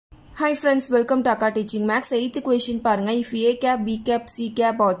Hi friends, welcome to akkasteachingmaths. 8th question paranga. If a cap, b cap, c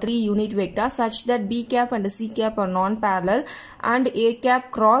cap are 3 unit vectors such that b cap and c cap are non-parallel and a cap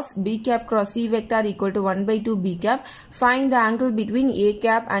cross b cap cross c vector equal to 1 by 2 b cap, find the angle between a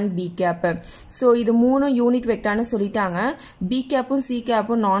cap and b cap. So, இது 3 unit vector னு சொல்லிட்டாங்க. b cap உம் c cap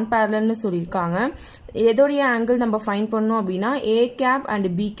உம் non-parallel னு சொல்லிருக்காங்க. எதோடைய angle நம்ம find பண்ணனும் அப்படினா a cap and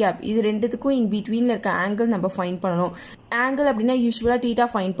b cap இது ரெண்டுத்துக்கும் in betweenல இருக்க angle நம்ம find பண்ணனும். Angle அப்படினா usually theta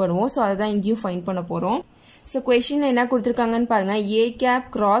find பண்ணுவோம். So அதான் இங்கேயும் find பண்ண போறோம். So questionல என்ன கொடுத்திருக்காங்கன்னு பாருங்க. a cap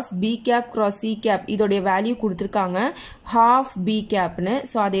cross b cap cross c cap இதோடைய வேல்யூ கொடுத்திருக்காங்க half b cap னு.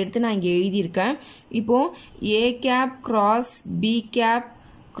 So அதை எடுத்து நான் இங்க எழுதி இருக்கேன். இப்போ a cap cross b cap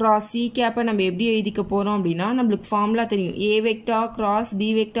cross c cap நம்ம எப்படி எழுதிக்க போறோம் அப்படினா நமக்கு ஃபார்முலா தெரியும். a vector cross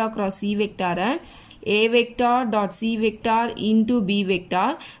b vector cross c vector a vector dot c vector into b vector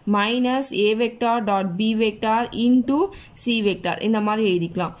minus a vector dot b vector into c vector இந்த மாதிரி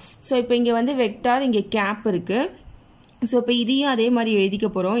எழுதிக்கலாம். So இப்போ இங்க வந்து vector இங்க cap இருக்கு. So இப்போ இதையும் அதே மாதிரி எழுதிக்க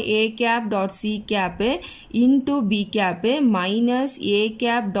போறோம். a cap dot c cap into b cap minus a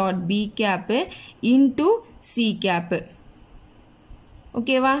cap dot b cap into c cap.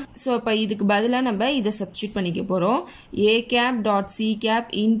 ஓகேவா? So அப்ப இதுக்கு பதிலா நம்ம இத சப்ஸ்டிட்யூட் பண்ணிக்க போறோம். a cap dot c cap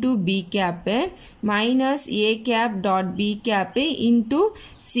into b cap minus a cap dot b cap into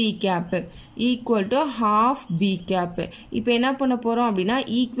c cap equal to half b cap. இப்போ என்ன பண்ண போறோம் அப்படினா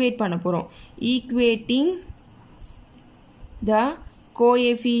ஈக்குவேட் பண்ண போறோம். Equating the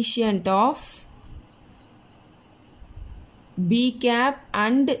coefficient of b cap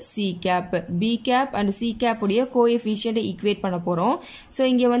and c cap. b cap and c cap உடைய coefficient equate பண்ண போறோம். So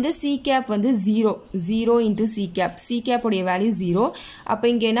இங்க வந்து c cap வந்து 0 into c cap. c cap உடைய value 0. அப்ப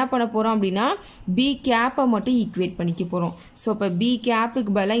இங்க என்ன பண்ண போறோம் அப்படினா b cap மட்டும் equate பண்ணிக்க போறோம். So அப்ப b cap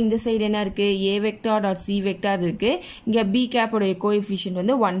க்கு பதிலா இந்த சைடு என்ன இருக்கு? a vector dot c vector இருக்கு. இங்க b cap உடைய coefficient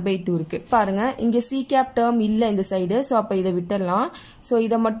வந்து 1 by 2 இருக்கு. பாருங்க இங்க c cap term இல்ல இந்த சைடு. So அப்ப இத விட்டுறலாம். So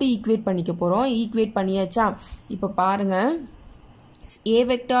இத மட்டும் equate பண்ணிக்க போறோம். equate பண்ணியாச்சா? இப்ப பாருங்க a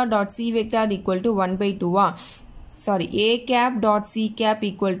vector dot c vector equal to 1 by 2 sorry a cap dot c cap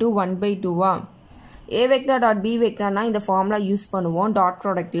equal to 1 by 2 a vector dot b vector na இந்த ஃபார்முலா யூஸ் பண்ணுவோம் டாட்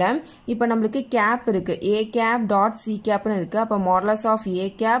ப்ராடக்ட்ல. இப்போ நமக்கு cap இருக்கு. a cap dot c cap னு இருக்கு. அப்ப modulus of a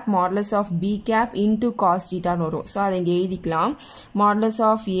cap modulus of b cap into cos theta னு வரும். சோ அதை இங்க எழுதிக்கலாம். modulus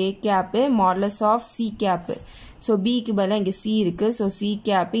of a cap modulus of c cap. So b க்கு பதிலா இங்க c இருக்கு. So c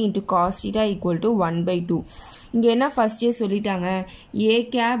cap into cos theta equal to 1 by 2. இங்க என்ன ஃபர்ஸ்டே சொல்லிட்டாங்க a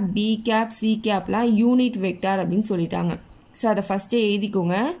cap b cap c capலாம் unit vector அப்படினு சொல்லிட்டாங்க. சோ அத ஃபர்ஸ்டே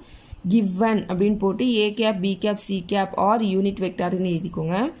எழுதிக்கோங்க. given அப்படினு போட்டு a cap b cap c cap R unit வெக்டார்னு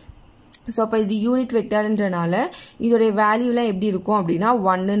எழுதிக்கோங்க. சோ அப்ப இது யூனிட் வெக்டார்ன்றனால இதோட வேல்யூலாம் எப்படி இருக்கும் அப்படினா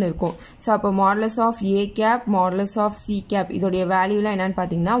 1 ன்னு இருக்கும். சோ அப்ப modulus of a cap modulus of c cap இதோட வேல்யூலாம் என்னன்னு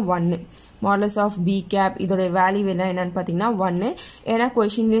பாத்தீங்கன்னா 1. modulus of b cap இதோட வேல்யூ எல்லாம் என்னன்னு பாத்தீங்கன்னா 1. ஏனா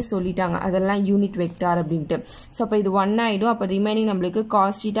क्वेश्चनலயே சொல்லிட்டாங்க அதெல்லாம் யூனிட் வெக்டார் அப்படினு. சோ அப்ப இது 1 ஆயிடும். அப்ப ரிமைனிங் நமக்கு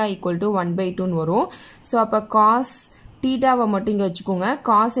cos theta equal to 1 by 2 ன்னு வரும். சோ அப்ப cos theta-வை மட்டும் இங்க வச்சுக்கோங்க.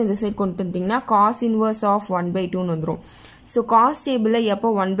 cos இந்த சைடு கொண்டு வந்தீங்கன்னா cos inverse of 1 by 2 ன்னு வந்துரும். So cos table எப்போ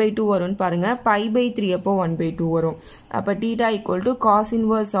 1 by 2 வரும்னு பாருங்க. pi by 3 எப்போ 1 by 2 வரும். அப்ப theta equal to cos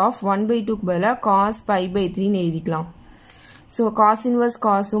inverse of 1 by 2 க்கு பதிலா cos pi by 3 ன்னு எழுதிக்கலாம். So cos inverse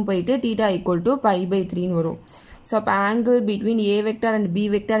cosம் போயிட்டு theta equal to pi by 3 ன்னு வரும். So அப்ப angle between a vector and b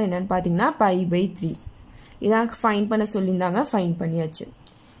vector என்னன்னு பாத்தீங்கன்னா pi by 3. இதான் ஃபைண்ட் பண்ண சொல்லிருந்தாங்க. ஃபைண்ட் பண்ணியாச்சு.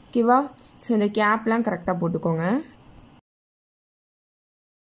 ஓகேவா? So இந்த கேப்லாம் கரெக்ட்டா போட்டுக்கோங்க.